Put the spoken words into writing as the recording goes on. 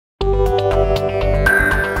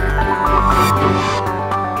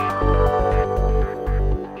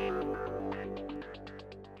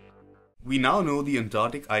now know the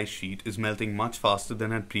Antarctic ice sheet is melting much faster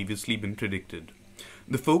than had previously been predicted.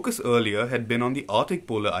 The focus earlier had been on the Arctic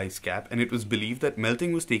polar ice cap, and it was believed that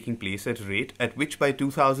melting was taking place at a rate at which by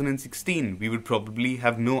 2016 we would probably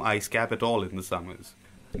have no ice cap at all in the summers.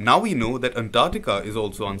 Now we know that Antarctica is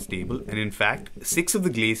also unstable, and in fact 6 of the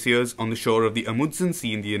glaciers on the shore of the Amundsen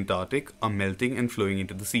Sea in the Antarctic are melting and flowing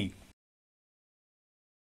into the sea.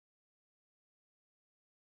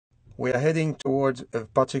 We are heading towards a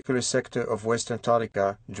particular sector of West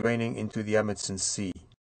Antarctica draining into the Amundsen Sea.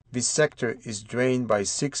 This sector is drained by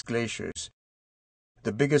 6 glaciers.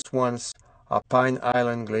 The biggest ones are Pine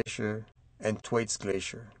Island Glacier and Thwaites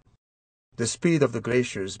Glacier. The speed of the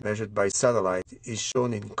glaciers measured by satellite is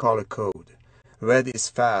shown in color code. Red is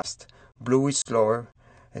fast, blue is slower,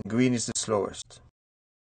 and green is the slowest.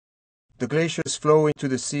 The glaciers flow into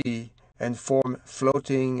the sea and form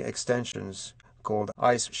floating extensions called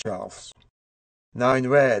ice shelves. Now in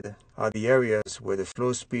red are the areas where the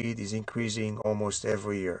flow speed is increasing almost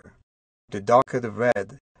every year. The darker the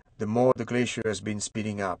red, the more the glacier has been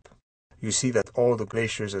speeding up. You see that all the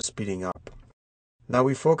glaciers are speeding up. Now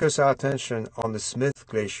we focus our attention on the Smith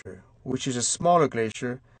Glacier, which is a smaller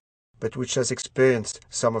glacier, but which has experienced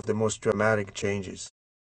some of the most dramatic changes.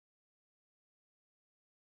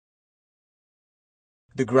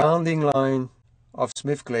 The grounding line of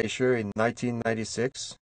Smith Glacier in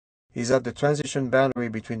 1996 is at the transition boundary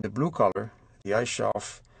between the blue color, the ice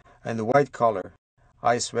shelf, and the white color,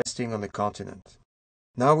 ice resting on the continent.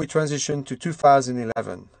 Now we transition to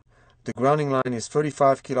 2011. The grounding line is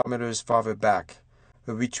 35 kilometers farther back,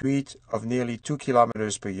 a retreat of nearly 2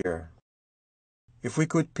 kilometers per year. If we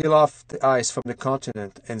could peel off the ice from the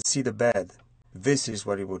continent and see the bed, this is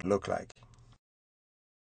what it would look like.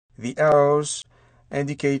 The arrows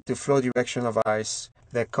indicate the flow direction of ice.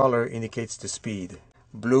 Their color indicates the speed.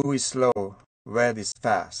 Blue is slow, red is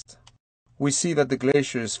fast. We see that the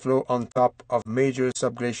glaciers flow on top of major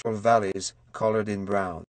subglacial valleys colored in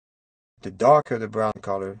brown. The darker the brown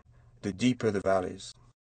color, the deeper the valleys.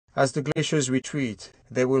 As the glaciers retreat,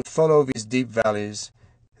 they will follow these deep valleys.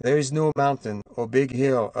 There is no mountain or big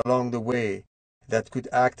hill along the way that could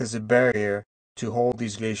act as a barrier to hold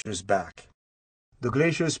these glaciers back. The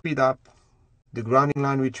glaciers speed up, the grounding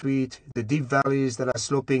line retreat, the deep valleys that are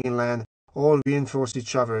sloping inland all reinforce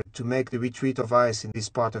each other to make the retreat of ice in this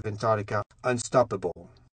part of Antarctica unstoppable.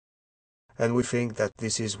 And we think that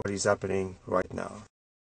this is what is happening right now.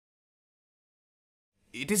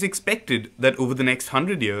 It is expected that over the next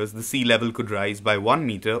 100 years the sea level could rise by 1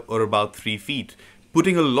 meter or about 3 feet,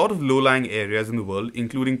 putting a lot of low-lying areas in the world,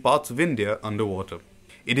 including parts of India, underwater.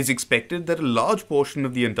 It is expected that a large portion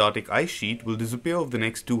of the Antarctic ice sheet will disappear over the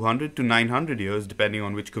next 200 to 900 years, depending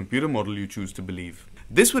on which computer model you choose to believe.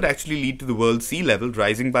 This would actually lead to the world's sea level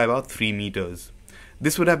rising by about 3 meters.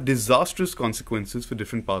 This would have disastrous consequences for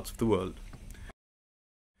different parts of the world.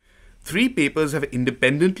 3 papers have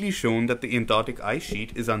independently shown that the Antarctic ice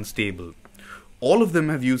sheet is unstable. All of them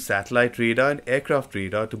have used satellite radar and aircraft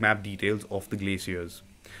radar to map details of the glaciers.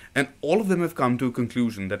 And all of them have come to a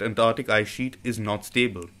conclusion that Antarctic ice sheet is not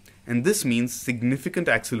stable, and this means significant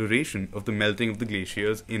acceleration of the melting of the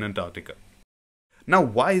glaciers in Antarctica. Now,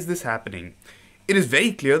 why is this happening? It is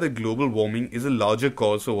very clear that global warming is a larger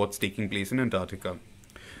cause for what's taking place in Antarctica.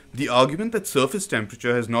 The argument that surface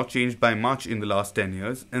temperature has not changed by much in the last 10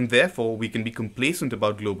 years, and therefore we can be complacent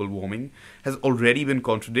about global warming, has already been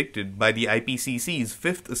contradicted by the IPCC's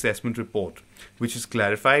 5th assessment report, which has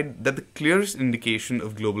clarified that the clearest indication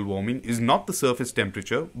of global warming is not the surface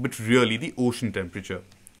temperature, but really the ocean temperature.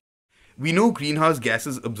 We know greenhouse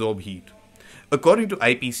gases absorb heat. According to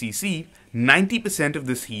IPCC, 90% of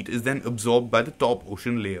this heat is then absorbed by the top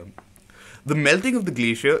ocean layer. The melting of the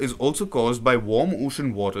glacier is also caused by warm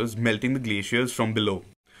ocean waters melting the glaciers from below.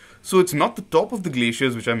 So it's not the top of the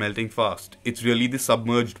glaciers which are melting fast, it's really the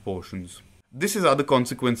submerged portions. This has other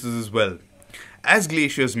consequences as well. As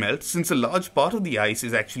glaciers melt, since a large part of the ice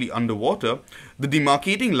is actually underwater, the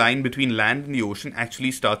demarcating line between land and the ocean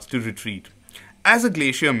actually starts to retreat. As a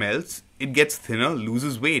glacier melts, it gets thinner,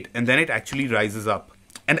 loses weight, and then it actually rises up.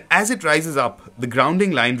 And as it rises up, the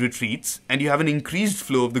grounding line retreats and you have an increased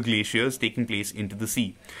flow of the glaciers taking place into the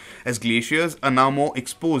sea, as glaciers are now more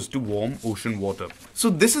exposed to warm ocean water. So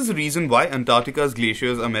this is the reason why Antarctica's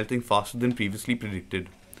glaciers are melting faster than previously predicted.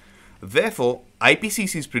 Therefore,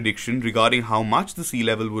 IPCC's prediction regarding how much the sea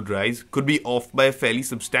level would rise could be off by a fairly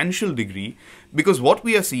substantial degree, because what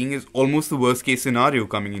we are seeing is almost the worst case scenario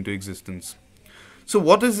coming into existence. So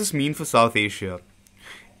what does this mean for South Asia?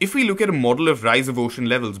 If we look at a model of rise of ocean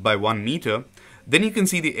levels by 1 meter, then you can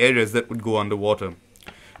see the areas that would go underwater.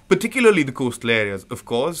 Particularly the coastal areas, of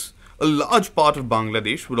course, A large part of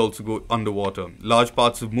Bangladesh would also go underwater. Large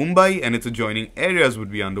parts of Mumbai and its adjoining areas would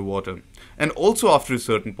be underwater. And also after a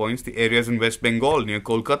certain point, the areas in West Bengal near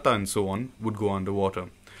Kolkata and so on would go underwater.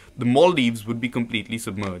 The Maldives would be completely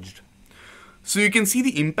submerged. So you can see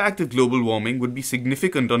the impact of global warming would be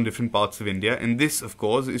significant on different parts of India, and this, of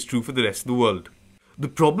course, is true for the rest of the world. The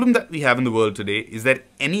problem that we have in the world today is that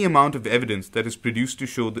any amount of evidence that is produced to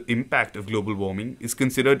show the impact of global warming is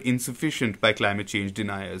considered insufficient by climate change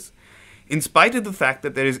deniers. In spite of the fact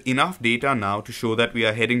that there is enough data now to show that we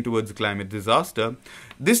are heading towards a climate disaster,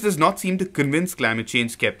 this does not seem to convince climate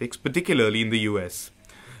change skeptics, particularly in the US.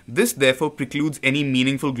 This therefore precludes any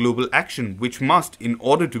meaningful global action, which must, in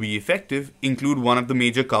order to be effective, include one of the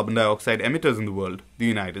major carbon dioxide emitters in the world, the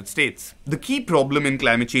United States. The key problem in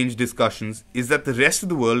climate change discussions is that the rest of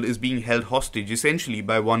the world is being held hostage essentially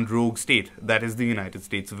by one rogue state, that is the United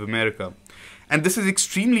States of America. And this is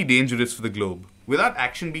extremely dangerous for the globe. Without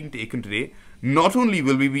action being taken today, not only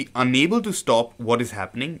will we be unable to stop what is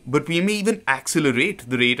happening, but we may even accelerate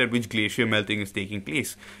the rate at which glacier melting is taking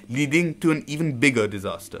place, leading to an even bigger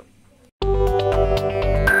disaster.